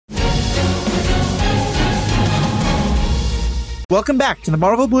Welcome back to the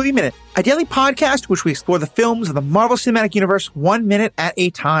Marvel Movie Minute, a daily podcast which we explore the films of the Marvel Cinematic Universe 1 minute at a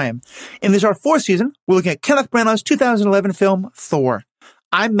time. In this, our fourth season, we're looking at Kenneth Branagh's 2011 film, Thor.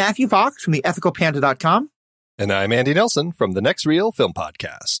 I'm Matthew Fox from theethicalpanda.com. And I'm Andy Nelson from the Next Reel Film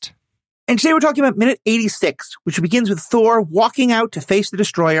Podcast. And today we're talking about minute 86, which begins with Thor walking out to face the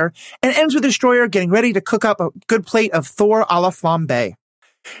Destroyer and ends with the Destroyer getting ready to cook up a good plate of Thor a la flambe.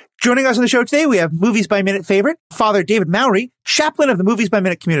 Joining us on the show today, we have Movies by Minute favorite, Father David Mowry, chaplain of the Movies by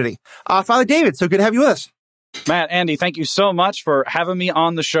Minute community. Father David, so good to have you with us. Matt, Andy, thank you so much for having me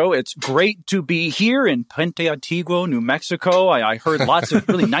on the show. It's great to be here in Puente Antiguo, New Mexico. I heard lots of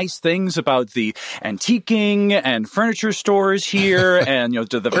really nice things about the antiquing and furniture stores here and,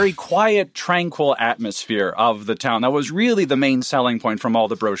 the very quiet, tranquil atmosphere of the town. That was really the main selling point from all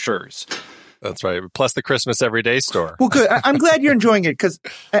the brochures. That's right. Plus the Christmas Everyday store. Well, good. I'm glad you're enjoying it because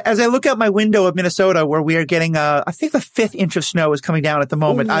as I look out my window of Minnesota where we are getting, I think the 5th inch of snow is coming down at the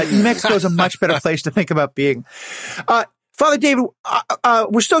moment. New Mexico is a much better place to think about being. Father David,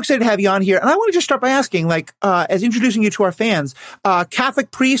 we're so excited to have you on here. And I want to just start by asking, as introducing you to our fans,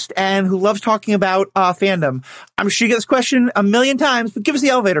 Catholic priest and who loves talking about fandom. I'm sure you get this question a million times, but give us the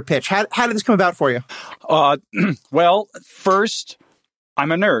elevator pitch. How did this come about for you? Well, first,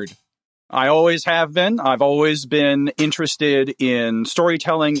 I'm a nerd. I always have been. I've always been interested in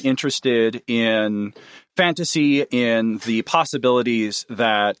storytelling, interested in fantasy, in the possibilities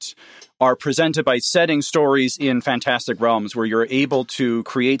that are presented by setting stories in fantastic realms where you're able to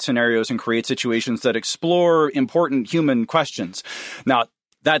create scenarios and create situations that explore important human questions. Now,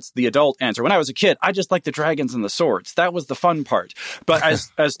 that's the adult answer. When I was a kid, I just liked the dragons and the swords. That was the fun part. But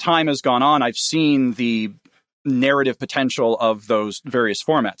as time has gone on, I've seen the narrative potential of those various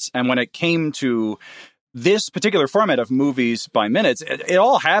formats. And when it came to this particular format of Movies by Minutes, it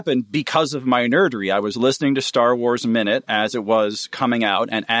all happened because of my nerdery. I was listening to Star Wars Minute as it was coming out,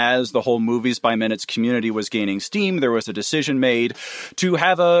 and as the whole Movies by Minutes community was gaining steam, there was a decision made to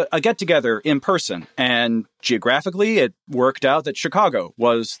have a get-together in person. And geographically, it worked out that Chicago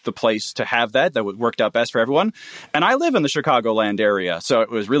was the place to have that worked out best for everyone. And I live in the Chicagoland area, so it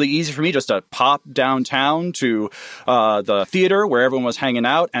was really easy for me just to pop downtown to the theater where everyone was hanging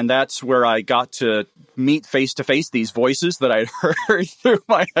out, and that's where I got to meet face-to-face these voices that I'd heard through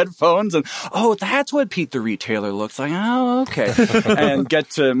my headphones, and, that's what Pete the Retailer looks like. Oh, okay. And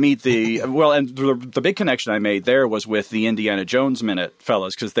get to meet the big connection I made there was with the Indiana Jones Minute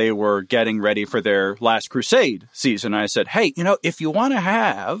fellas, because they were getting ready for their Last Crusade season. I said, hey, if you want to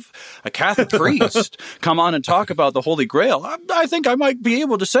have a Catholic priest come on and talk about the Holy Grail, I think I might be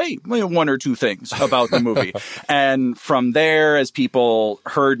able to say one or two things about the movie. And from there, as people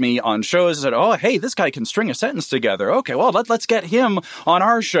heard me on shows, I said, oh, hey, this guy can string a sentence together. Okay, well, let's get him on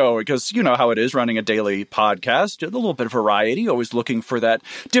our show, because you know how it is running a daily podcast, a little bit of variety, always looking for that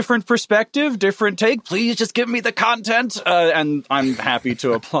different perspective, different take. Please just give me the content, and I'm happy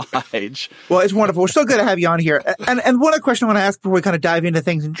to oblige. Well, it's wonderful. We're so good to have you on here. And one other question I want to ask before we kind of dive into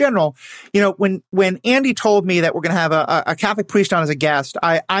things in general, when Andy told me that we're going to have a Catholic priest on as a guest,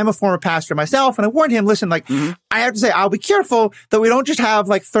 I'm a former pastor myself, and I warned him, listen, I have to say, I'll be careful that we don't just have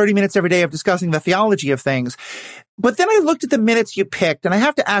 30 minutes every day of discussing the theology of things. But then I looked at the minutes you picked, and I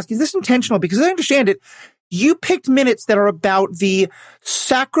have to ask, is this intentional? Because as I understand it, you picked minutes that are about the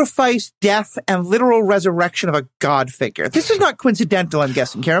sacrifice, death, and literal resurrection of a God figure. This is not coincidental, I'm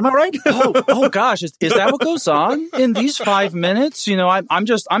guessing, Kara, am I right? oh gosh, is that what goes on in these 5 minutes? I'm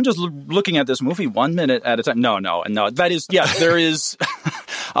just looking at this movie 1 minute at a time. No. That is, yes, there is.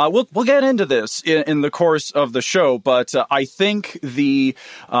 We'll get into this in the course of the show, but I think the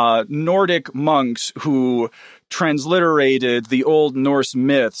Nordic monks who transliterated the old Norse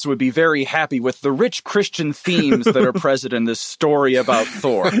myths would be very happy with the rich Christian themes that are present in this story about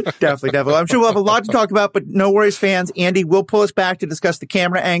Thor. Definitely. I'm sure we'll have a lot to talk about, but no worries, fans. Andy will pull us back to discuss the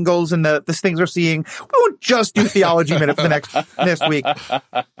camera angles and the things we're seeing. We won't just do Theology Minute for the next week.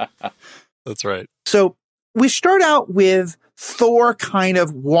 That's right. So we start out with Thor kind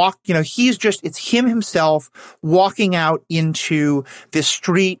of it's him himself walking out into this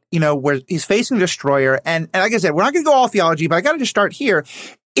street, where he's facing the Destroyer. And like I said, we're not going to go all theology, but I got to just start here.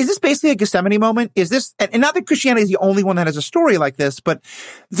 Is this basically a Gethsemane moment? Is this, and not that Christianity is the only one that has a story like this, but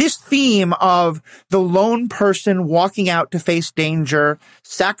this theme of the lone person walking out to face danger,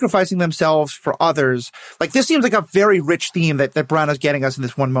 sacrificing themselves for others, this seems like a very rich theme that Branagh's getting us in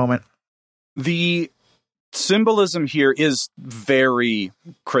this one moment. The symbolism here is very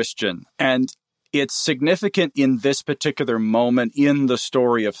Christian, and it's significant in this particular moment in the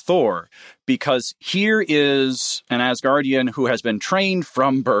story of Thor, because here is an Asgardian who has been trained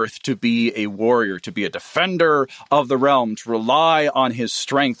from birth to be a warrior, to be a defender of the realm, to rely on his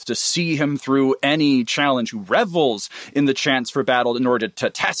strength, to see him through any challenge, who revels in the chance for battle in order to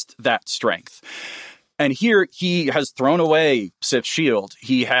test that strength. And here he has thrown away Sif's shield.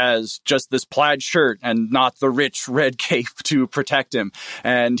 He has just this plaid shirt and not the rich red cape to protect him.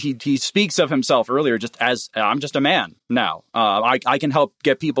 And he speaks of himself earlier just as, I'm just a man now. I can help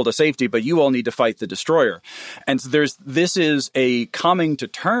get people to safety, but you all need to fight the destroyer. And so this is a coming to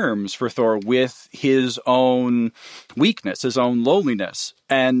terms for Thor with his own weakness, his own lowliness.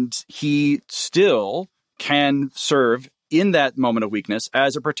 And he still can serve in that moment of weakness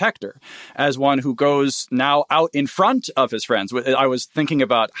as a protector, as one who goes now out in front of his friends. I was thinking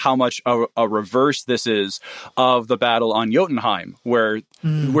about how much a reverse this is of the battle on Jotunheim, where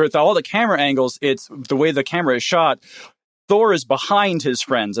with all the camera angles, it's the way the camera is shot. Thor is behind his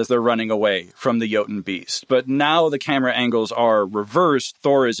friends as they're running away from the Jotun beast. But now the camera angles are reversed.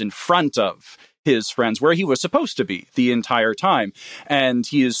 Thor is in front of his friends, where he was supposed to be the entire time. And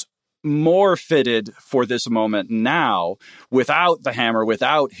he is more fitted for this moment now without the hammer,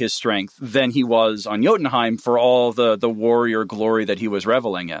 without his strength, than he was on Jotunheim for all the warrior glory that he was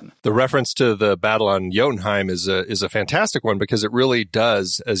reveling in. The reference to the battle on Jotunheim is a fantastic one, because it really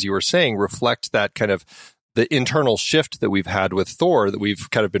does, as you were saying, reflect that kind of the internal shift that we've had with Thor that we've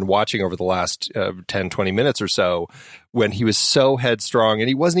kind of been watching over the last 10, 20 minutes or so, when he was so headstrong and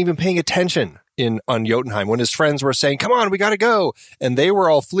he wasn't even paying attention on Jotunheim, when his friends were saying, come on, we got to go. And they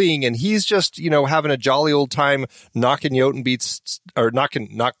were all fleeing, and he's just, having a jolly old time knocking the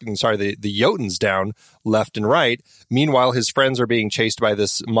Jotuns down left and right. Meanwhile, his friends are being chased by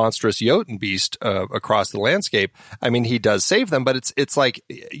this monstrous Jotun beast across the landscape. I mean, he does save them, but it's like,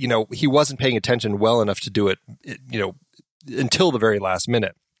 he wasn't paying attention well enough to do it, until the very last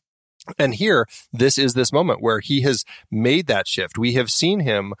minute. And here, this is this moment where he has made that shift. We have seen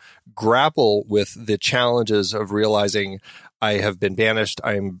him grapple with the challenges of realizing, I have been banished.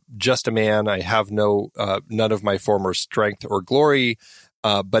 I am just a man. I have none of my former strength or glory.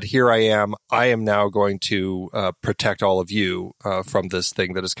 But here I am. I am now going to protect all of you from this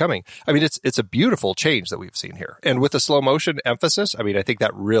thing that is coming. I mean, it's a beautiful change that we've seen here. And with the slow motion emphasis, I mean, I think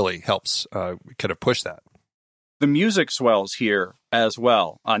that really helps kind of push that. The music swells here as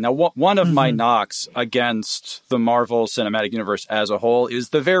well. Now, one of my knocks against the Marvel Cinematic Universe as a whole is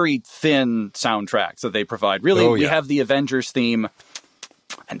the very thin soundtracks that they provide. Really, we have the Avengers theme,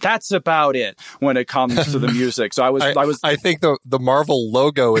 and that's about it when it comes to the music. So I think the Marvel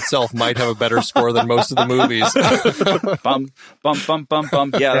logo itself might have a better score than most of the movies. Bum bum bum bum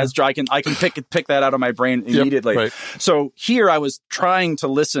bum. Yeah, that's dry. I can pick that out of my brain immediately. Yep, right. So here I was trying to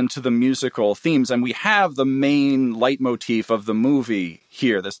listen to the musical themes, and we have the main leitmotif of the movie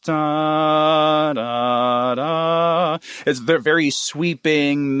here. This da da da. It's very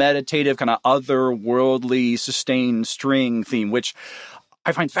sweeping, meditative, kind of otherworldly, sustained string theme, which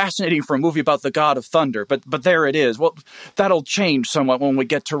I find fascinating for a movie about the god of thunder, but there it is. Well, that'll change somewhat when we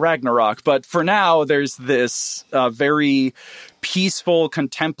get to Ragnarok, but for now, there's this very peaceful,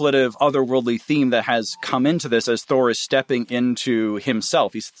 contemplative, otherworldly theme that has come into this as Thor is stepping into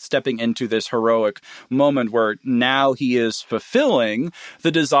himself. He's stepping into this heroic moment where now he is fulfilling the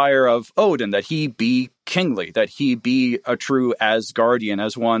desire of Odin, that he be kingly, that he be a true Asgardian,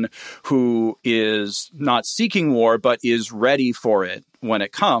 as one who is not seeking war, but is ready for it when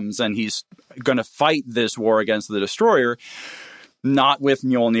it comes. And he's going to fight this war against the destroyer, not with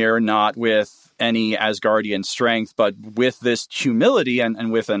Mjolnir, not with any Asgardian strength, but with this humility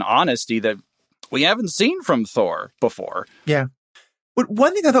and with an honesty that we haven't seen from Thor before. Yeah. But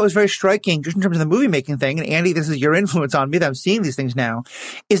one thing I thought was very striking, just in terms of the movie making thing, and Andy, this is your influence on me that I'm seeing these things now,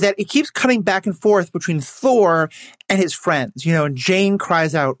 is that it keeps cutting back and forth between Thor and his friends. And Jane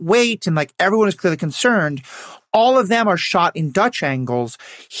cries out, wait, and like everyone is clearly concerned. All of them are shot in Dutch angles.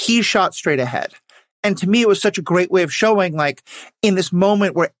 He's shot straight ahead. And to me, it was such a great way of showing, like, in this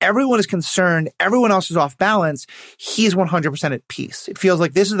moment where everyone is concerned, everyone else is off balance, he's 100% at peace. It feels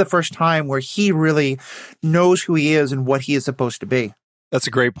like this is the first time where he really knows who he is and what he is supposed to be. That's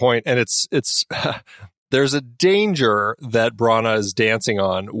a great point. And it's there's a danger that Brana is dancing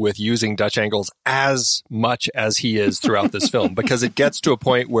on with using Dutch angles as much as he is throughout this film, because it gets to a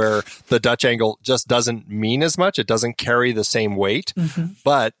point where the Dutch angle just doesn't mean as much. It doesn't carry the same weight.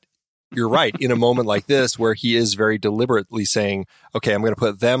 But you're right. In a moment like this, where he is very deliberately saying, okay, I'm going to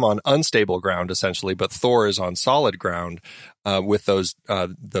put them on unstable ground, essentially, but Thor is on solid ground with those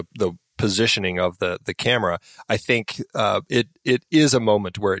the positioning of the camera. I think it is a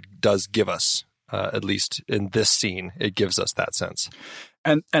moment where it does give us at least in this scene, it gives us that sense.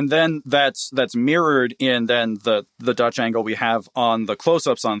 And then that's mirrored in then the Dutch angle we have on the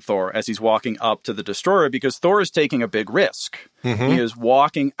close-ups on Thor as he's walking up to the destroyer, because Thor is taking a big risk. Mm-hmm. He is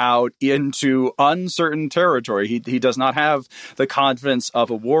walking out into uncertain territory. He does not have the confidence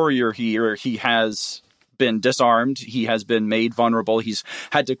of a warrior here. He has been disarmed. He has been made vulnerable. He's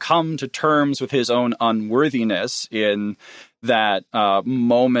had to come to terms with his own unworthiness in that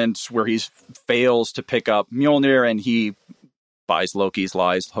moment where he fails to pick up Mjolnir, and he buys Loki's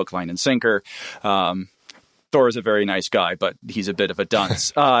lies, hook, line, and sinker. Thor is a very nice guy, but he's a bit of a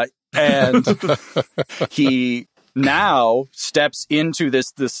dunce. And he now steps into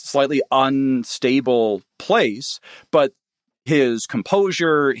this slightly unstable place, but his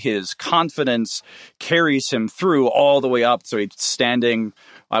composure, his confidence carries him through all the way up. So he's standing,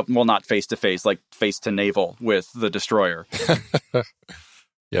 well, not face to face, like face to navel with the destroyer.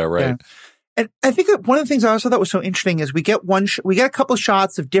 Yeah, right. Yeah. And I think that one of the things I also thought was so interesting is we get a couple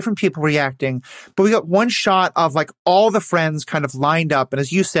shots of different people reacting, but we got one shot of like all the friends kind of lined up. And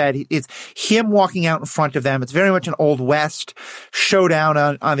as you said, it's him walking out in front of them. It's very much an Old West showdown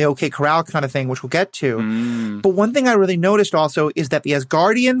on the OK Corral kind of thing, which we'll get to. Mm. But one thing I really noticed also is that the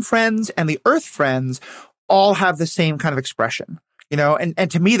Asgardian friends and the Earth friends all have the same kind of expression. You know, and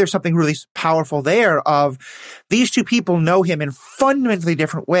to me, there's something really powerful there of these two people know him in fundamentally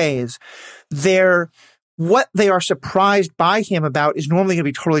different ways. What they are surprised by him about is normally going to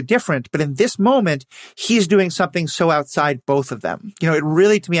be totally different. But in this moment, he's doing something so outside both of them. You know, it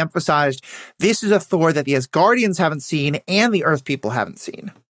really, to me, emphasized this is a Thor that the Asgardians haven't seen and the Earth people haven't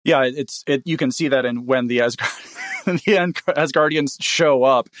seen. Yeah, you can see that in when the Asgardians show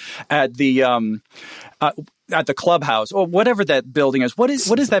up at the clubhouse or whatever that building is. What is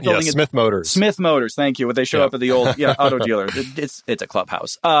that building? Yeah, Smith Motors. Smith Motors. Thank you. When they show up at the old auto dealer, it's a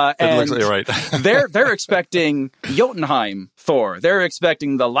clubhouse. And you're right. they're expecting Jotunheim Thor. They're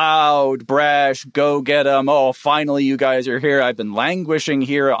expecting the loud, brash, go get 'em. Oh, finally you guys are here. I've been languishing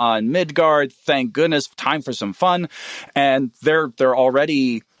here on Midgard. Thank goodness. Time for some fun. And they're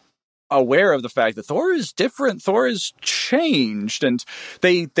already aware of the fact that Thor is different. Thor is changed. And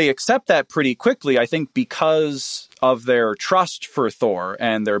they accept that pretty quickly, I think, because of their trust for Thor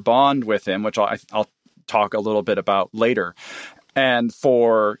and their bond with him, which I'll talk a little bit about later. And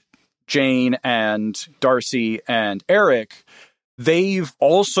for Jane and Darcy and Eric, they've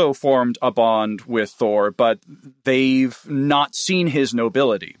also formed a bond with Thor, but they've not seen his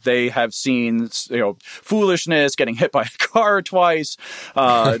nobility. They have seen, foolishness, getting hit by a car twice,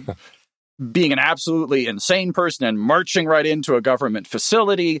 being an absolutely insane person and marching right into a government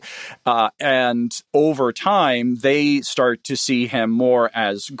facility. And over time, they start to see him more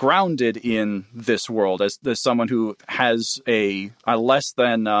as grounded in this world, as someone who has a less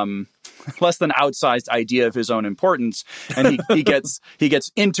than outsized idea of his own importance, and he gets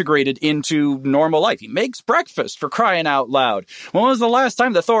integrated into normal life. He makes breakfast, for crying out loud. When was the last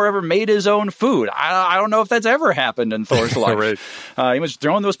time that Thor ever made his own food? I don't know if that's ever happened in Thor's life. Right. He was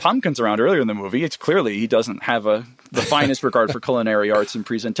throwing those pumpkins around earlier in the movie. It's clearly he doesn't have the finest regard for culinary arts and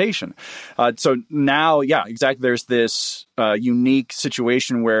presentation. So now, yeah, exactly. There's this unique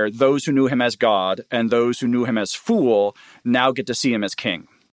situation where those who knew him as God and those who knew him as fool now get to see him as king.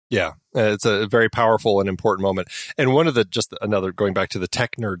 Yeah, it's a very powerful and important moment. And going back to the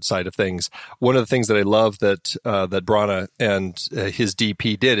tech nerd side of things, one of the things that I love that Brana and his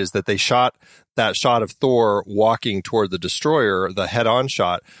DP did is that they shot that shot of Thor walking toward the destroyer, the head-on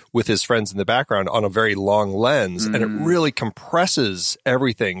shot with his friends in the background on a very long lens, and it really compresses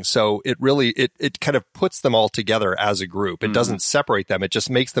everything. So it really it kind of puts them all together as a group. It doesn't separate them. It just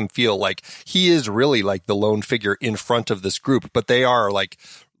makes them feel like he is really like the lone figure in front of this group, but they are like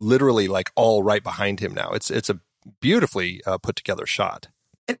literally like all right behind him now. It's a beautifully put together shot.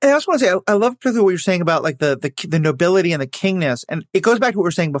 And I also want to say, I love particularly what you're saying about like the nobility and the kingness. And it goes back to what we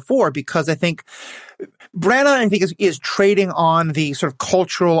were saying before, because I think Branagh, is trading on the sort of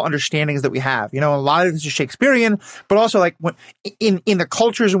cultural understandings that we have. You know, a lot of this is Shakespearean, but also like in the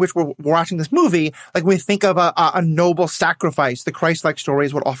cultures in which we're watching this movie, like when we think of a noble sacrifice, the Christ-like story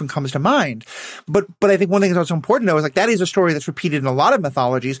is what often comes to mind. But I think one thing that's also important to know is like that is a story that's repeated in a lot of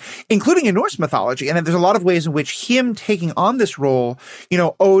mythologies, including in Norse mythology. And there's a lot of ways in which him taking on this role, you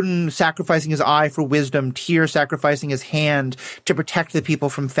know, Odin sacrificing his eye for wisdom, Tyr sacrificing his hand to protect the people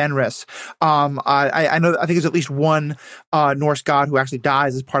from Fenris, I know, I think there's at least one Norse god who actually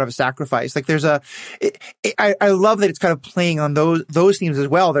dies as part of a sacrifice. Like I love that it's kind of playing on those themes as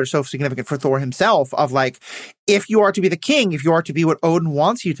well that are so significant for Thor himself, of like, if you are to be the king, if you are to be what Odin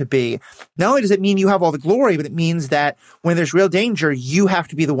wants you to be, not only does it mean you have all the glory, but it means that when there's real danger, you have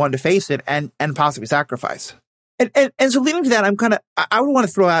to be the one to face it and possibly sacrifice. And so leading to that, I would want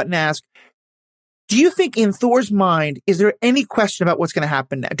to throw out and ask, do you think in Thor's mind, is there any question about what's going to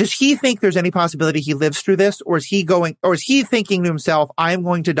happen now? Does he think there's any possibility he lives through this, or is he thinking to himself, I am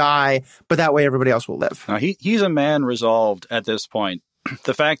going to die, but that way everybody else will live? He's a man resolved at this point.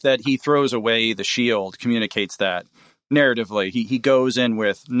 The fact that he throws away the shield communicates that narratively. He goes in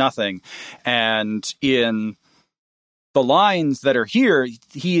with nothing. And in the lines that are here,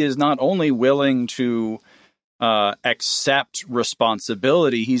 he is not only willing to accept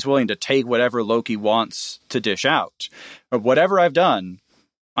responsibility, he's willing to take whatever Loki wants to dish out. Or whatever I've done,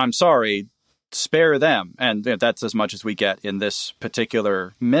 I'm sorry, spare them. And that's as much as we get in this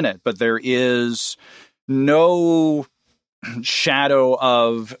particular minute. But there is no shadow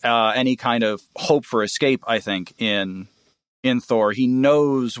of any kind of hope for escape, I think, in Thor. He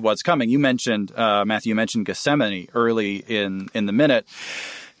knows what's coming. You mentioned, Matthew, you mentioned Gethsemane early in the minute.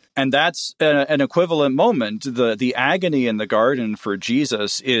 And that's an equivalent moment. The agony in the garden for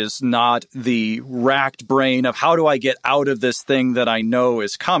Jesus is not the racked brain of how do I get out of this thing that I know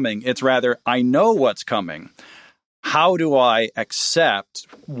is coming. It's rather, I know what's coming. How do I accept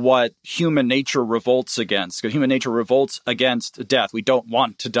what human nature revolts against? Because human nature revolts against death. We don't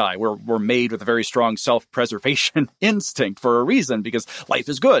want to die. We're made with a very strong self-preservation instinct for a reason, because life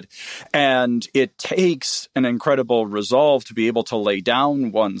is good. And it takes an incredible resolve to be able to lay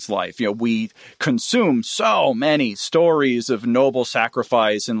down one's life. We consume so many stories of noble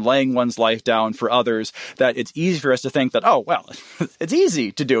sacrifice and laying one's life down for others that it's easy for us to think that, oh, well, it's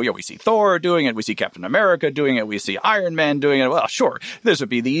easy to do. We see Thor doing it. We see Captain America doing it. We see Iron Man doing it. Well, sure, this would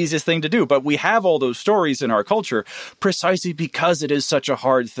be the easiest thing to do. But we have all those stories in our culture precisely because it is such a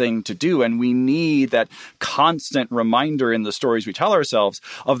hard thing to do. And we need that constant reminder in the stories we tell ourselves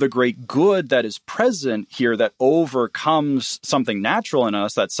of the great good that is present here that overcomes something natural in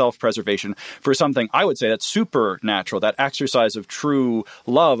us, that self-preservation, for something I would say that's supernatural, that exercise of true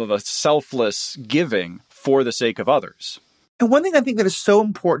love, of a selfless giving for the sake of others. And one thing I think that is so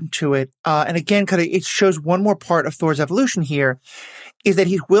important to it, and again, kind of it shows one more part of Thor's evolution here, is that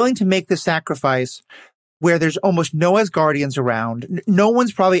he's willing to make the sacrifice where there's almost no Asgardians around. No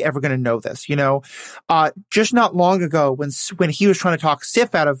one's probably ever going to know this, just not long ago when he was trying to talk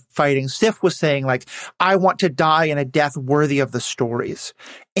Sif out of fighting, Sif was saying, like, I want to die in a death worthy of the stories.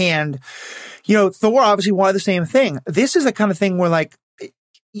 And, Thor obviously wanted the same thing. This is the kind of thing where, like,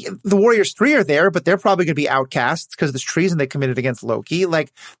 the Warriors 3 are there, but they're probably going to be outcasts because of this treason they committed against Loki.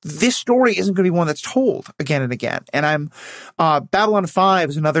 Like, this story isn't going to be one that's told again and again. And Babylon 5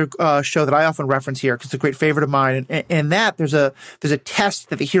 is another show that I often reference here because it's a great favorite of mine. And in that, there's a test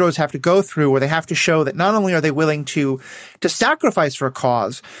that the heroes have to go through where they have to show that not only are they willing to sacrifice for a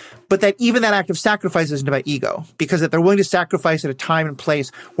cause, but that even that act of sacrifice isn't about ego, because that they're willing to sacrifice at a time and place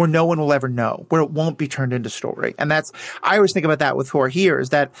where no one will ever know, where it won't be turned into story. And I always think about that with Thor here,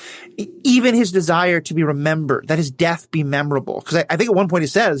 is that even his desire to be remembered, that his death be memorable. Because I think at one point he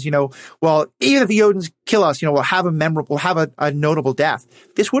says, well, even if the Jotuns kill us, we'll have a notable death.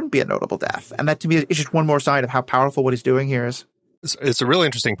 This wouldn't be a notable death. And that to me is just one more sign of how powerful what he's doing here is. It's a really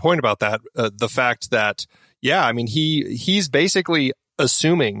interesting point about that. The fact that, he's basically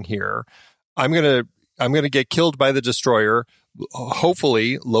assuming here, I'm gonna get killed by the destroyer.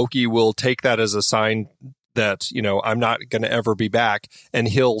 Hopefully Loki will take that as a sign that, I'm not going to ever be back, and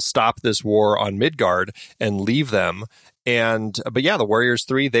he'll stop this war on Midgard and leave them. But the Warriors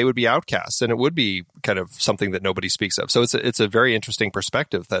 3, they would be outcasts, and it would be kind of something that nobody speaks of. So it's a very interesting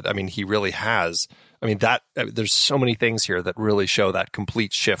perspective that, he really has. There's so many things here that really show that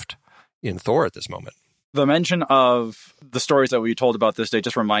complete shift in Thor at this moment. The mention of the stories that we told about this day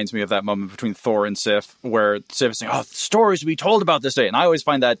just reminds me of that moment between Thor and Sif, where Sif is saying, "Oh, stories we told about this day," and I always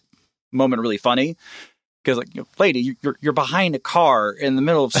find that moment really funny because, like, lady, you're behind a car in the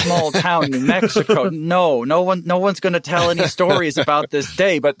middle of small town New Mexico. No one's going to tell any stories about this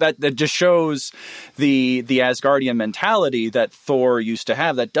day. But that just shows the Asgardian mentality that Thor used to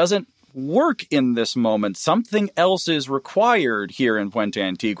have that doesn't work in this moment. Something else is required here in Puente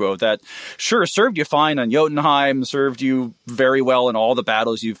Antiguo that sure served you fine on Jotunheim, served you very well in all the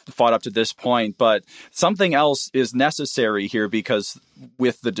battles you've fought up to this point, but something else is necessary here because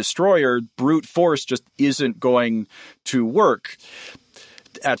with the destroyer, brute force just isn't going to work.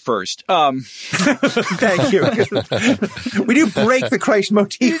 at first. Thank you. We do break the Christ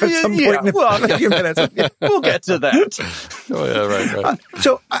motif at some point in a few minutes. We'll get to that. Oh, yeah, right.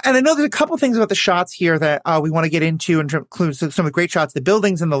 And I know there's a couple things about the shots here that we want to get into and include some of the great shots, the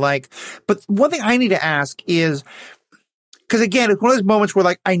buildings and the like. But one thing I need to ask is, because again, it's one of those moments where,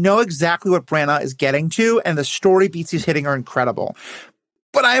 like, I know exactly what Branagh is getting to, and the story beats he's hitting are incredible.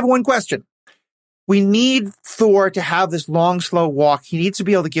 But I have one question. We need Thor to have this long, slow walk. He needs to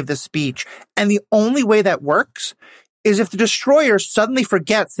be able to give this speech. And the only way that works is if the destroyer suddenly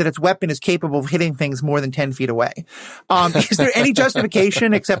forgets that its weapon is capable of hitting things more than 10 feet away. Is there any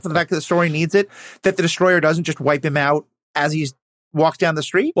justification, except for the fact that the story needs it, that the destroyer doesn't just wipe him out as he's walks down the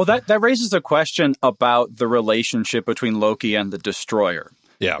street? Well, that raises a question about the relationship between Loki and the destroyer.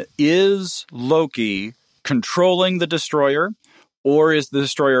 Yeah. Is Loki controlling the destroyer, or is the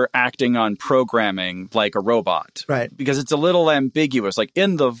destroyer acting on programming like a robot? Right. Because it's a little ambiguous. Like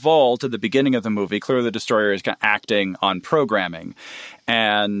in the vault at the beginning of the movie, clearly the destroyer is acting on programming.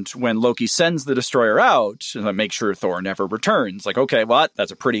 And when Loki sends the destroyer out to make sure Thor never returns, like, okay, well,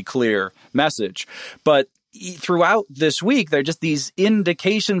 that's a pretty clear message. But throughout this week, there are just these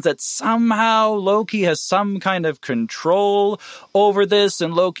indications that somehow Loki has some kind of control over this,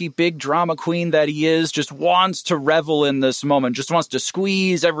 and Loki, big drama queen that he is, just wants to revel in this moment, just wants to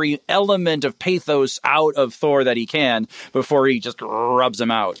squeeze every element of pathos out of Thor that he can before he just rubs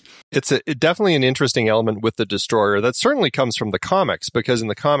him out. It's definitely an interesting element with the Destroyer that certainly comes from the comics, because in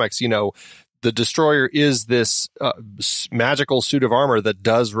the comics, the Destroyer is this magical suit of armor that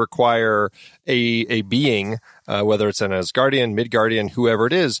does require a being, whether it's an Asgardian, Midgardian, whoever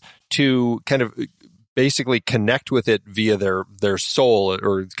it is, to kind of basically connect with it via their soul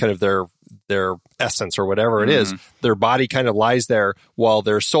or kind of their essence or whatever it is. Their body kind of lies there while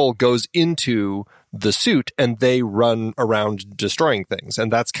their soul goes into the suit, and they run around destroying things.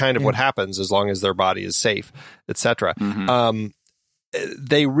 And that's kind of what happens as long as their body is safe, etc.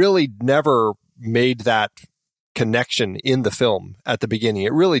 They really never made that connection in the film at the beginning.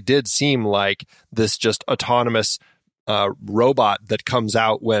 It really did seem like this just autonomous robot that comes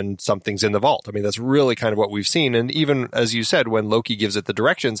out when something's in the vault. I mean, that's really kind of what we've seen. And even, as you said, when Loki gives it the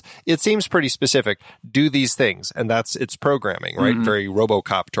directions, it seems pretty specific. Do these things. And that's its programming, right? Very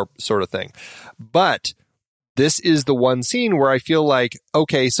RoboCop sort of thing. But this is the one scene where I feel like,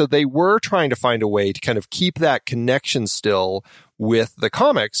 okay, so they were trying to find a way to kind of keep that connection still with the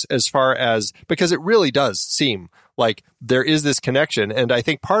comics, as far as, because it really does seem like there is this connection. And I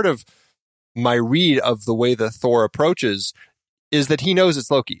think part of my read of the way that Thor approaches is that he knows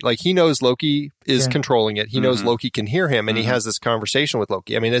it's Loki. Like, he knows Loki is controlling it. He knows Loki can hear him, and he has this conversation with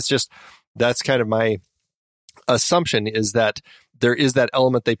Loki. I mean, it's just, that's kind of my assumption, is that there is that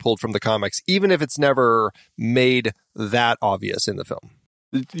element they pulled from the comics, even if it's never made that obvious in the film.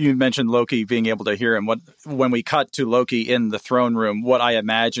 You mentioned Loki being able to hear him. When we cut to Loki in the throne room, what I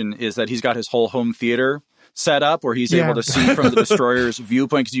imagine is that he's got his whole home theater set up where he's able to see from the destroyer's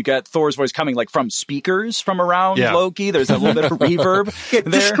viewpoint, because you get Thor's voice coming like from speakers from around Loki. There's a little bit of reverb.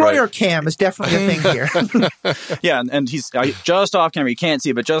 Destroyer cam is definitely a thing here. And he's just off camera. You can't see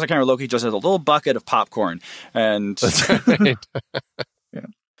it, but just off camera, Loki just has a little bucket of popcorn. And that's right.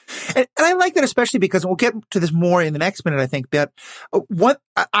 And I like that, especially because we'll get to this more in the next minute, I think. But what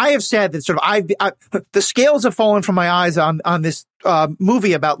I have said that sort of the scales have fallen from my eyes on this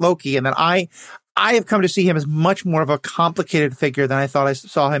movie about Loki, and that I have come to see him as much more of a complicated figure than I thought I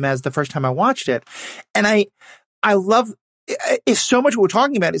saw him as the first time I watched it. And I love, if so much what we're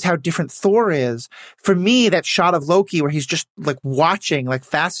talking about is how different Thor is. For me, that shot of Loki where he's just like watching, like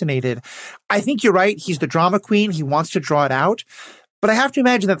fascinated. I think you're right. He's the drama queen. He wants to draw it out. But I have to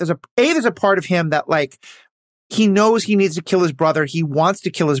imagine that there's a part of him that, like, he knows he needs to kill his brother. He wants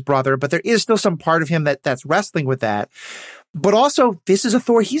to kill his brother, but there is still some part of him that's wrestling with that. But also, this is a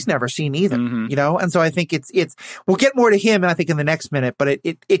Thor he's never seen either, And so I think it's, we'll get more to him, and I think in the next minute, but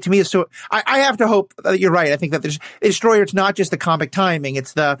it to me is so, I have to hope that you're right. I think that the Destroyer, it's not just the comic timing,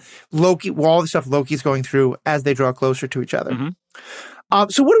 it's the Loki, all the stuff Loki's going through as they draw closer to each other.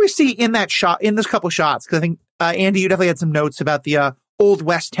 So what do we see in that shot, in this couple shots? Because I think, Andy, you definitely had some notes about the Old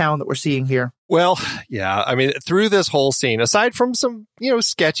West town that we're seeing here. Well, yeah. I mean, through this whole scene, aside from some,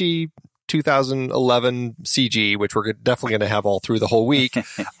 sketchy 2011 CG, which we're definitely going to have all through the whole week,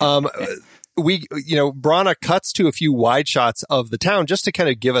 Branagh cuts to a few wide shots of the town just to kind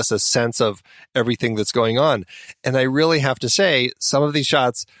of give us a sense of everything that's going on. And I really have to say, some of these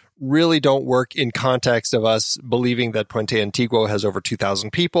shots really don't work in context of us believing that Puente Antiguo has over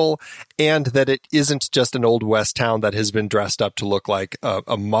 2,000 people and that it isn't just an old West town that has been dressed up to look like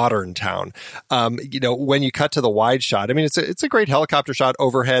a modern town. When you cut to the wide shot, I mean, it's a great helicopter shot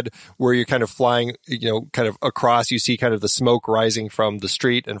overhead where you're kind of flying, kind of across. You see kind of the smoke rising from the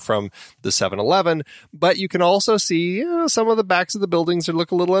street and from the 7-Eleven, but you can also see some of the backs of the buildings that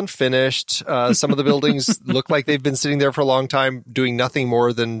look a little unfinished. Some of the buildings look like they've been sitting there for a long time doing nothing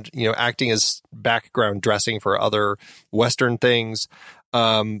more than acting as background dressing for other Western things.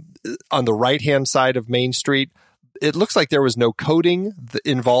 On the right-hand side of Main Street, it looks like there was no coding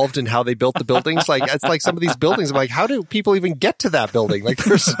involved in how they built the buildings. Like, it's like some of these buildings, I'm like, how do people even get to that building? Like,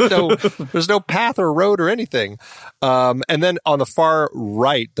 there's no path or road or anything. And then on the far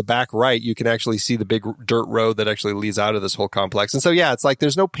right, the back right, you can actually see the big dirt road that actually leads out of this whole complex. And so, yeah, it's like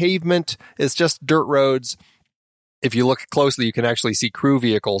there's no pavement. It's just dirt roads. If you look closely, you can actually see crew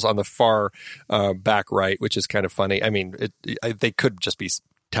vehicles on the far back right, which is kind of funny. I mean, they could just be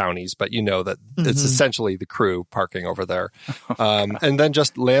townies, but that it's essentially the crew parking over there. And then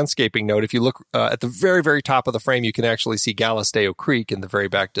just landscaping note, if you look at the very, very top of the frame, you can actually see Galisteo Creek in the very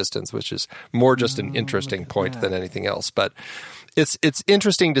back distance, which is more just an interesting point than anything else. But it's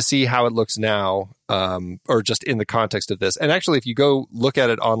interesting to see how it looks now, or just in the context of this. And actually, if you go look at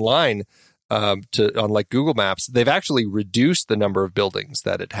it online, on like Google Maps, they've actually reduced the number of buildings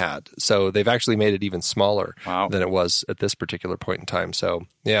that it had. So they've actually made it even smaller than it was at this particular point in time. So,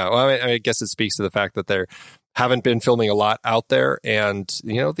 yeah, well, I guess it speaks to the fact that they haven't been filming a lot out there. And,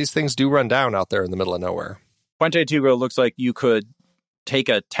 these things do run down out there in the middle of nowhere. Puente Antiguo looks like you could take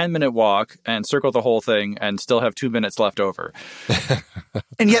a 10-minute walk and circle the whole thing and still have 2 minutes left over.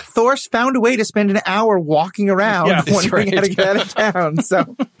 And yet Thor's found a way to spend an hour walking around wondering how to get out of town.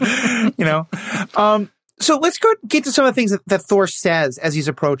 So, so let's get to some of the things that Thor says as he's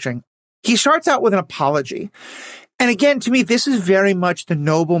approaching. He starts out with an apology. And again, to me, this is very much the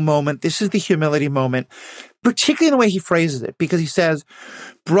noble moment. This is the humility moment, particularly in the way he phrases it, because he says,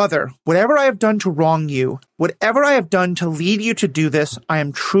 "Brother, whatever I have done to wrong you, whatever I have done to lead you to do this, I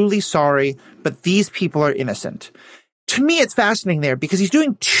am truly sorry, but these people are innocent." To me, it's fascinating there because he's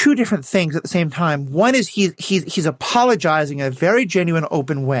doing two different things at the same time. One is he's apologizing in a very genuine,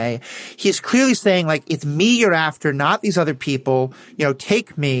 open way. He's clearly saying, like, it's me you're after, not these other people.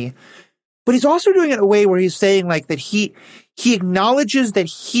 Take me. But he's also doing it in a way where he's saying, like, that he acknowledges that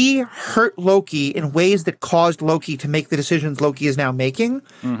he hurt Loki in ways that caused Loki to make the decisions Loki is now making,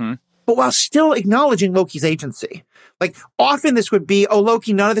 but while still acknowledging Loki's agency. Like, often this would be, "Oh,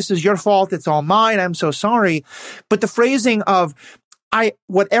 Loki, none of this is your fault. It's all mine. I'm so sorry." But the phrasing of,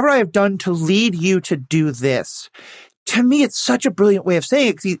 whatever I have done to lead you to do this, to me, it's such a brilliant way of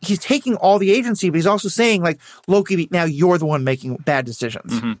saying it. He's taking all the agency, but he's also saying, like, Loki, now you're the one making bad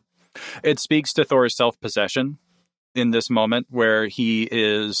decisions. It speaks to Thor's self-possession in this moment where he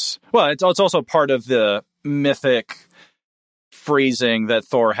is, well, it's also part of the mythic phrasing that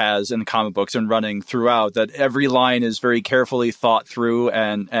Thor has in the comic books and running throughout, that every line is very carefully thought through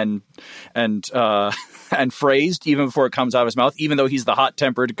and phrased even before it comes out of his mouth. Even though he's the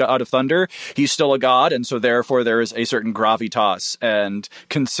hot-tempered god of thunder, he's still a god, and so therefore there is a certain gravitas and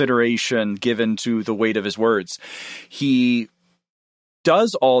consideration given to the weight of his words. He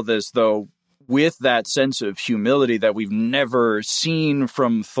does all this, though, with that sense of humility that we've never seen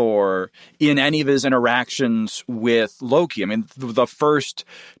from Thor in any of his interactions with Loki. I mean, the first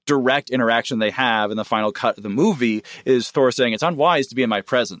direct interaction they have in the final cut of the movie is Thor saying, "It's unwise to be in my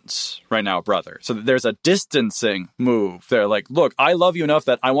presence right now, brother." So there's a distancing move there. Like, look, I love you enough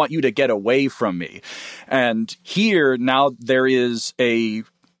that I want you to get away from me. And here, now there is a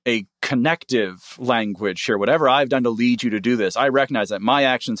connective language here. Whatever I've done to lead you to do this, I recognize that my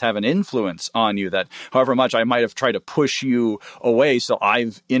actions have an influence on you, that however much I might have tried to push you away, so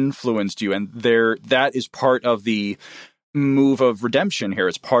I've influenced you. And that is part of the move of redemption here.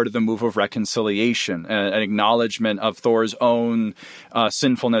 It's part of the move of reconciliation, an acknowledgement of Thor's own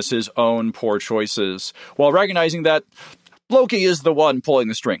sinfulness, his own poor choices, while recognizing that Loki is the one pulling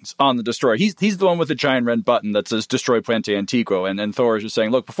the strings on the destroyer. He's the one with the giant red button that says "Destroy Puente Antiguo," and Thor is just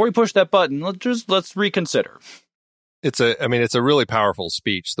saying, "Look, before you push that button, let's reconsider." It's a really powerful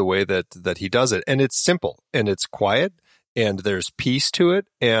speech, the way that he does it, and it's simple and it's quiet and there's peace to it,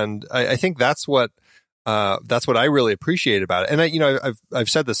 and I think that's what I really appreciate about it. And I've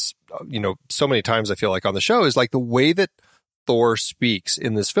said this so many times, I feel like, on the show, is like the way that Thor speaks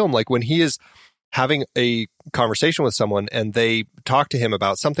in this film, like when he is having a conversation with someone and they talk to him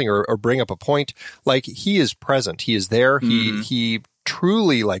about something or bring up a point, like, he is present. He is there. He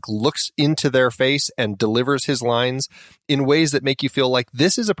truly like looks into their face and delivers his lines in ways that make you feel like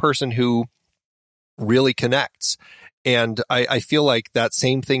this is a person who really connects. And I feel like that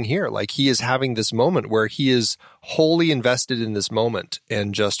same thing here. Like he is having this moment where he is wholly invested in this moment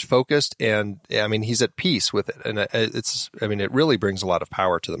and just focused. And I mean, he's at peace with it. And it really brings a lot of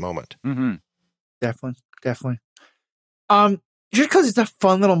power to the moment. Mm-hmm. Definitely. Just because it's a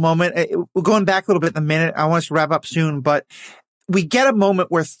fun little moment. We're going back a little bit in a minute. I want us to wrap up soon, but we get a moment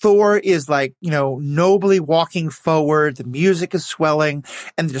where Thor is like, nobly walking forward. The music is swelling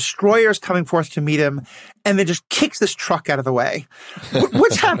and the destroyer is coming forth to meet him and then just kicks this truck out of the way.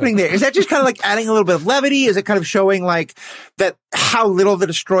 What's happening there? Is that just kind of like adding a little bit of levity? Is it kind of showing like that how little the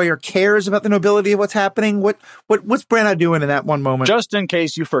destroyer cares about the nobility of what's happening? What's Branagh doing in that one moment? Just in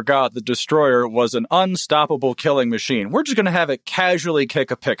case you forgot, the destroyer was an unstoppable killing machine. We're just going to have it casually kick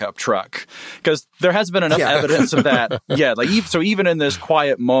a pickup truck because there has been enough evidence of that. Yeah, so even in this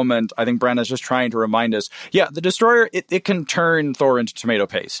quiet moment, I think Branagh's just trying to remind us, the destroyer, it can turn Thor into tomato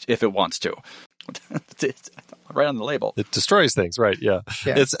paste if it wants to. It's right on the label. It destroys things, right? Yeah.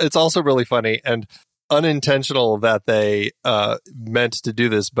 It's also really funny and unintentional that they meant to do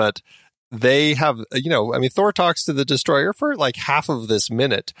this, but they have, Thor talks to the destroyer for like half of this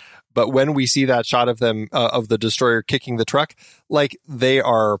minute, but when we see that shot of them, of the destroyer kicking the truck, like they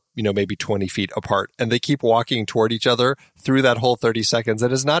are, maybe 20 feet apart and they keep walking toward each other through that whole 30 seconds.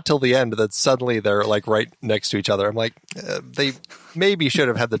 And it's not till the end that suddenly they're like right next to each other. I'm like, they maybe should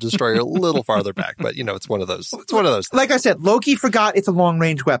have had the destroyer a little farther back, but it's one of those things. Like I said, Loki forgot it's a long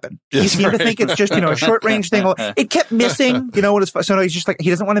range weapon. He seemed to think it's just, a short range thing. It kept missing, so he's just like, he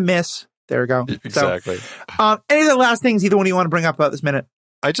doesn't want to miss. There we go. Exactly. So, any of the last things either one you want to bring up about this minute?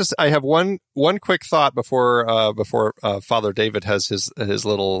 I have one quick thought before Father David has his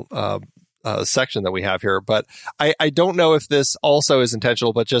little section that we have here, but I don't know if this also is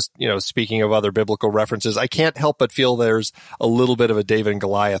intentional, but just, speaking of other biblical references, I can't help but feel there's a little bit of a David and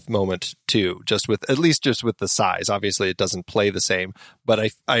Goliath moment too, just with the size. Obviously it doesn't play the same,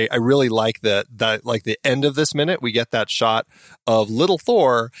 but I really like that like the end of this minute, we get that shot of little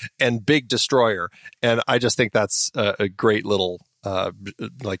Thor and big destroyer. And I just think that's a great little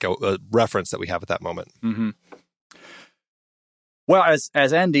like a reference that we have at that moment. Mm-hmm. Well,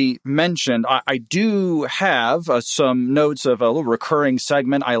 as Andy mentioned, I do have some notes of a little recurring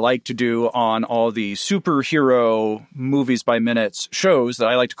segment I like to do on all the superhero movies by minutes shows that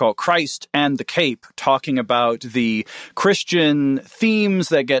I like to call Christ and the Cape, talking about the Christian themes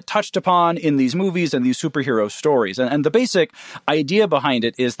that get touched upon in these movies and these superhero stories. And the basic idea behind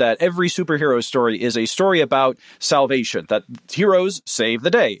it is that every superhero story is a story about salvation, that heroes save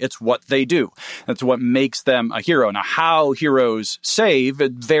the day. It's what they do. That's what makes them a hero. Now, how heroes save,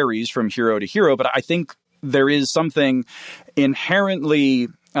 it varies from hero to hero, but I think there is something inherently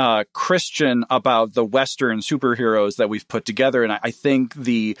Christian about the Western superheroes that we've put together, and I think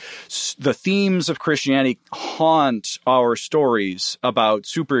the themes of Christianity haunt our stories about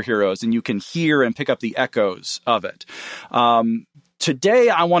superheroes, and you can hear and pick up the echoes of it. Today,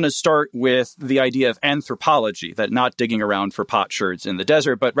 I want to start with the idea of anthropology, that not digging around for potsherds in the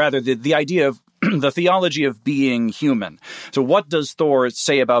desert, but rather the idea of the theology of being human. So what does Thor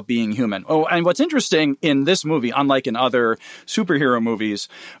say about being human? Oh, and what's interesting in this movie, unlike in other superhero movies,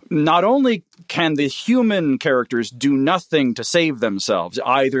 not only can the human characters do nothing to save themselves,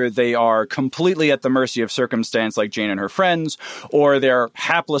 either they are completely at the mercy of circumstance like Jane and her friends, or they're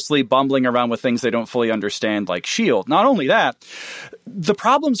haplessly bumbling around with things they don't fully understand like S.H.I.E.L.D. Not only that, the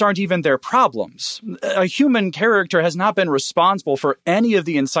problems aren't even their problems. A human character has not been responsible for any of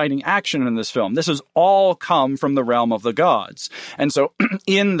the inciting action in this film. This has all come from the realm of the gods. And so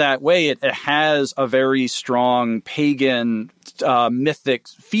in that way, it has a very strong pagan mythic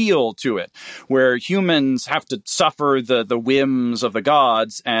feel to it, where humans have to suffer the whims of the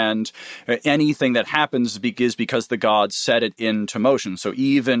gods, and anything that happens is because the gods set it into motion. So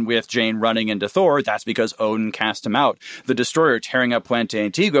even with Jane running into Thor, that's because Odin cast him out. The destroyer tearing up Puente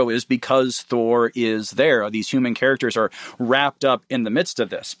Antiguo is because Thor is there. These human characters are wrapped up in the midst of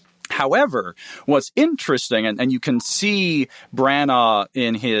this. However, what's interesting, and you can see Branagh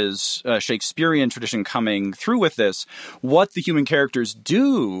in his Shakespearean tradition coming through with this, what the human characters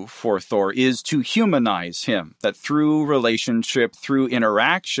do for Thor is to humanize him, that through relationship, through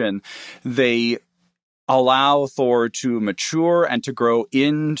interaction, they allow Thor to mature and to grow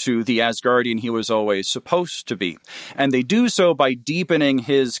into the Asgardian he was always supposed to be. And they do so by deepening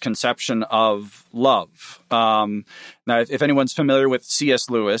his conception of love. Now, if anyone's familiar with C.S.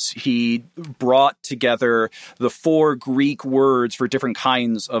 Lewis, he brought together the 4 Greek words for different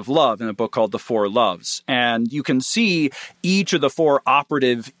kinds of love in a book called The Four Loves. And you can see each of the 4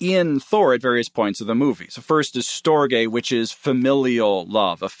 operative in Thor at various points of the movie. So first is storge, which is familial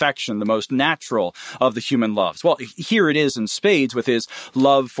love, affection, the most natural of the human loves. Well, here it is in spades with his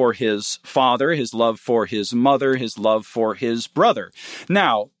love for his father, his love for his mother, his love for his brother.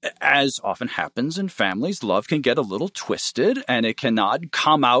 Now, as often happens in families, love can get a little twisted and it cannot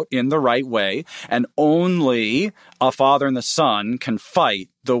come out in the right way. And only a father and the son can fight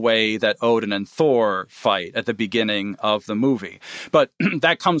the way that Odin and Thor fight at the beginning of the movie. But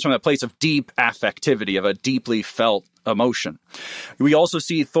that comes from a place of deep affectivity, of a deeply felt emotion. We also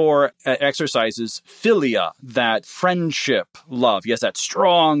see Thor exercises philia, that friendship love. He has that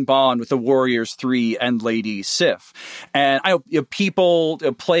strong bond with the Warriors 3 and Lady Sif. And people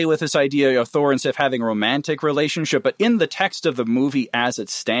play with this idea of Thor and Sif having a romantic relationship, but in the text of the movie as it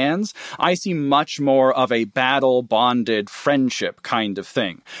stands, I see much more of a battle-bonded friendship kind of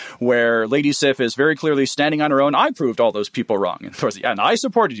thing, where Lady Sif is very clearly standing on her own. I proved all those people wrong. And Thor's, yeah, and I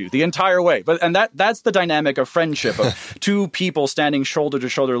supported you the entire way. And that's the dynamic of friendship, of two people standing shoulder to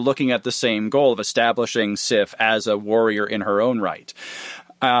shoulder looking at the same goal of establishing Sif as a warrior in her own right.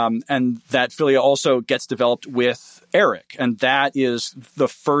 And that philia also gets developed with Eric. And that is the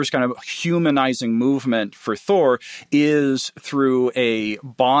first kind of humanizing movement for Thor, is through a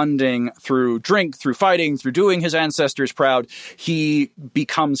bonding, through drink, through fighting, through doing his ancestors proud. He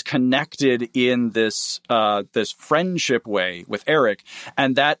becomes connected in this friendship way with Eric.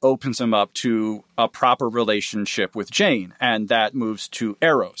 And that opens him up to a proper relationship with Jane. And that moves to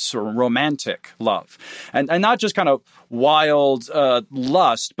Eros, or romantic love. And not just kind of wild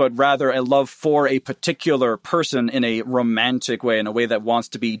lust, but rather a love for a particular person in a romantic way, in a way that wants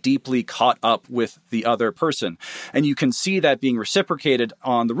to be deeply caught up with the other person. And you can see that being reciprocated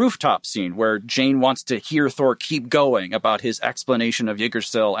on the rooftop scene, where Jane wants to hear Thor keep going about his explanation of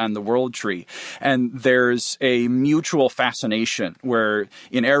Yggdrasil and the World Tree. And there's a mutual fascination where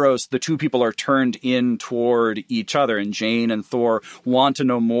in Eros, the two people are turned in toward each other, and Jane and Thor want to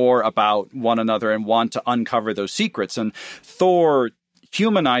know more about one another and want to uncover those secrets. And Thor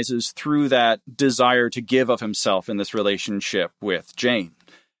humanizes through that desire to give of himself in this relationship with Jane.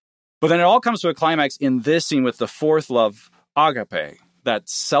 But then it all comes to a climax in this scene with the fourth love, agape, that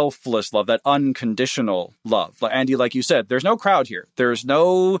selfless love, that unconditional love. Andy, like you said, there's no crowd here. There's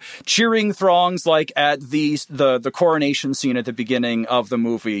no cheering throngs like at the coronation scene at the beginning of the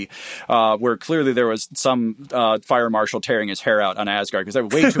movie, where clearly there was some fire marshal tearing his hair out on Asgard, because there were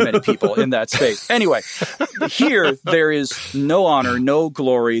way too many people in that space. Anyway, here there is no honor, no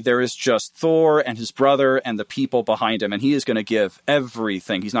glory. There is just Thor and his brother and the people behind him, and he is going to give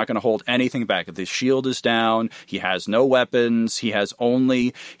everything. He's not going to hold anything back. The shield is down. He has no weapons. He has only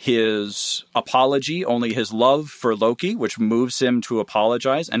his apology, only his love for Loki, which moves him to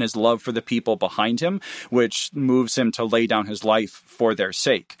apologize, and his love for the people behind him, which moves him to lay down his life for their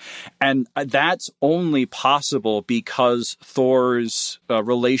sake. And that's only possible because Thor's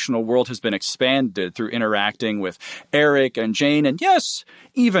relational world has been expanded through interacting with Eric and Jane, and yes,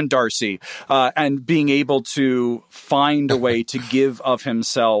 even Darcy, and being able to find a way to give of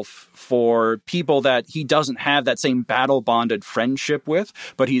himself for people that he doesn't have that same battle-bonded friendship with,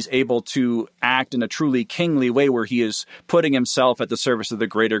 but he's able to act in a truly kingly way where he is putting himself at the service of the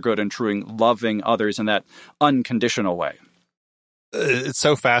greater good and truly loving others in that unconditional way. It's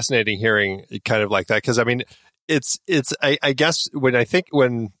so fascinating hearing kind of like that, because I mean, I guess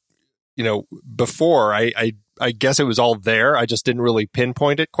before I guess it was all there. I just didn't really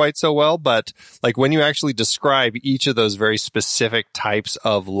pinpoint it quite so well. But like when you actually describe each of those very specific types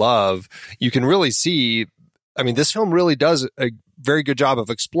of love, you can really see, I mean, this film really does a very good job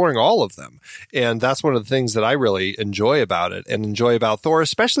of exploring all of them. And that's one of the things that I really enjoy about it, and enjoy about Thor,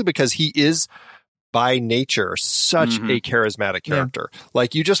 especially because he is by nature such a charismatic character. Yeah.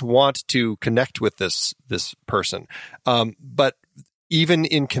 Like you just want to connect with this person. But even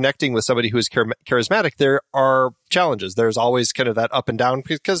in connecting with somebody who is charismatic, there are challenges. There's always kind of that up and down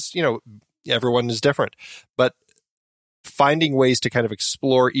because, everyone is different. But finding ways to kind of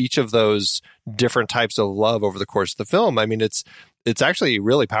explore each of those different types of love over the course of the film, I mean, it's actually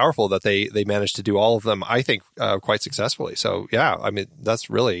really powerful that they managed to do all of them, I think, quite successfully. So, yeah, I mean, that's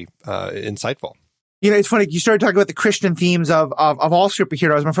really insightful. It's funny. You started talking about the Christian themes of all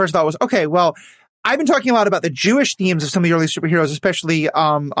superheroes. My first thought was, okay, well, I've been talking a lot about the Jewish themes of some of the early superheroes, especially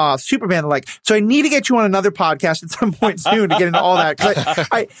Superman. Like, so I need to get you on another podcast at some point soon to get into all that. Because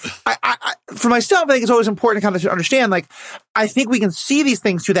I, for myself, I think it's always important to kind of understand. Like, I think we can see these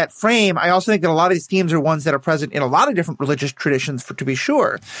things through that frame. I also think that a lot of these themes are ones that are present in a lot of different religious traditions, to be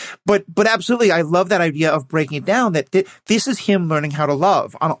sure. But absolutely, I love that idea of breaking it down. That this is him learning how to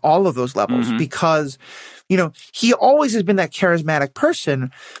love on all of those levels, because he always has been that charismatic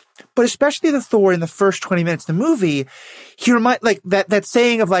person. But especially the Thor in the first 20 minutes of the movie, he that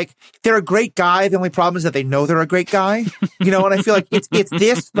saying of like, they're a great guy. The only problem is that they know they're a great guy, and I feel like it's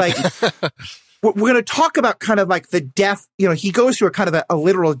this, like, we're going to talk about kind of like the death, he goes through a kind of a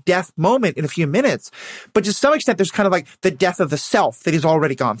literal death moment in a few minutes, but to some extent, there's kind of like the death of the self that he's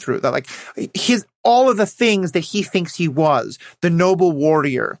already gone through, that like all of the things that he thinks he was, the noble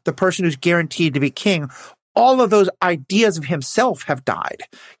warrior, the person who's guaranteed to be king, all of those ideas of himself have died,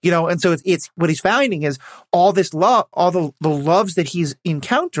 and so it's what he's finding is all this love, all the loves that he's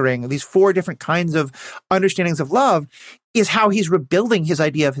encountering, these 4 different kinds of understandings of love, is how he's rebuilding his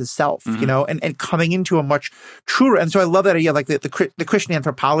idea of himself, and coming into a much truer. And so I love that idea, like the Christian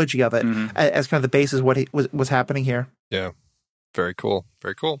anthropology of it as kind of the basis of what was happening here. Yeah. Very cool.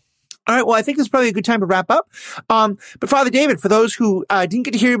 Very cool. All right. Well, I think this is probably a good time to wrap up. But Father David, for those who didn't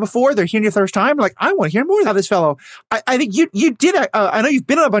get to hear you before, they're hearing you the first time, like, I want to hear more about this fellow. I think you did. I know you've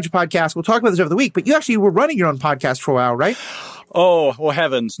been on a bunch of podcasts. We'll talk about this over the week, but you actually were running your own podcast for a while, right? Oh,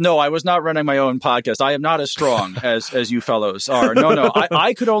 heavens. No, I was not running my own podcast. I am not as strong as you fellows are. No.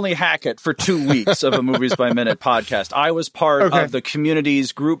 I could only hack it for 2 weeks of a Movies by Minute podcast. I was part of the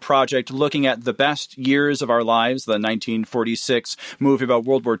community's group project looking at the best years of our lives, the 1946 movie about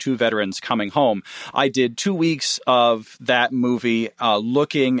World War II veterans coming home. I did 2 weeks of that movie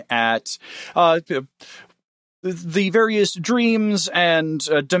looking at the various dreams and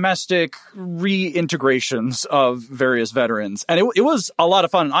domestic reintegrations of various veterans. And it was a lot of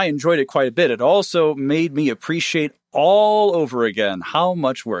fun. I enjoyed it quite a bit. It also made me appreciate all over again how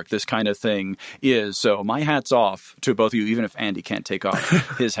much work this kind of thing is. So my hat's off to both of you, even if Andy can't take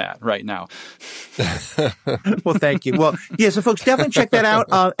off his hat right now. Well, thank you. Well, yeah, so folks, definitely check that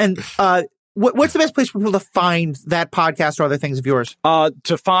out. What's the best place for people to find that podcast or other things of yours?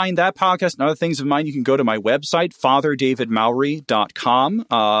 To find that podcast and other things of mine, you can go to my website, fatherdavidmowry.com.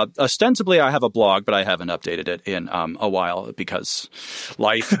 Ostensibly, I have a blog, but I haven't updated it in a while because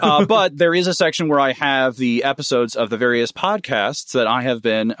life. But there is a section where I have the episodes of the various podcasts that I have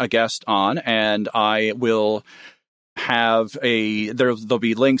been a guest on, and I will have there'll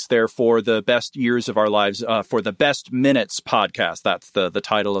be links there for the best years of our lives, for the Best Minutes podcast. That's the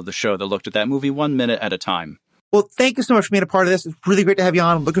title of the show that looked at that movie 1 minute at a time. Well, thank you so much for being a part of this. It's really great to have you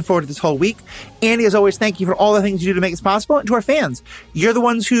on. I'm looking forward to this whole week. Andy, as always, thank you for all the things you do to make this possible. And to our fans, you're the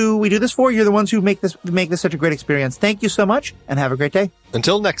ones who we do this for. You're the ones who make this such a great experience. Thank you so much, and have a great day.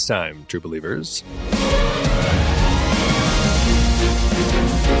 Until next time, true believers.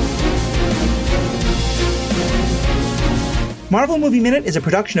 Marvel Movie Minute is a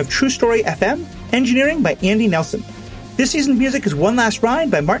production of True Story FM, engineering by Andy Nelson. This season's music is One Last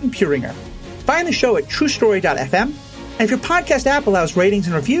Ride by Martin Puringer. Find the show at truestory.fm, and if your podcast app allows ratings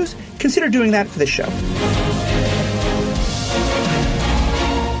and reviews, consider doing that for this show.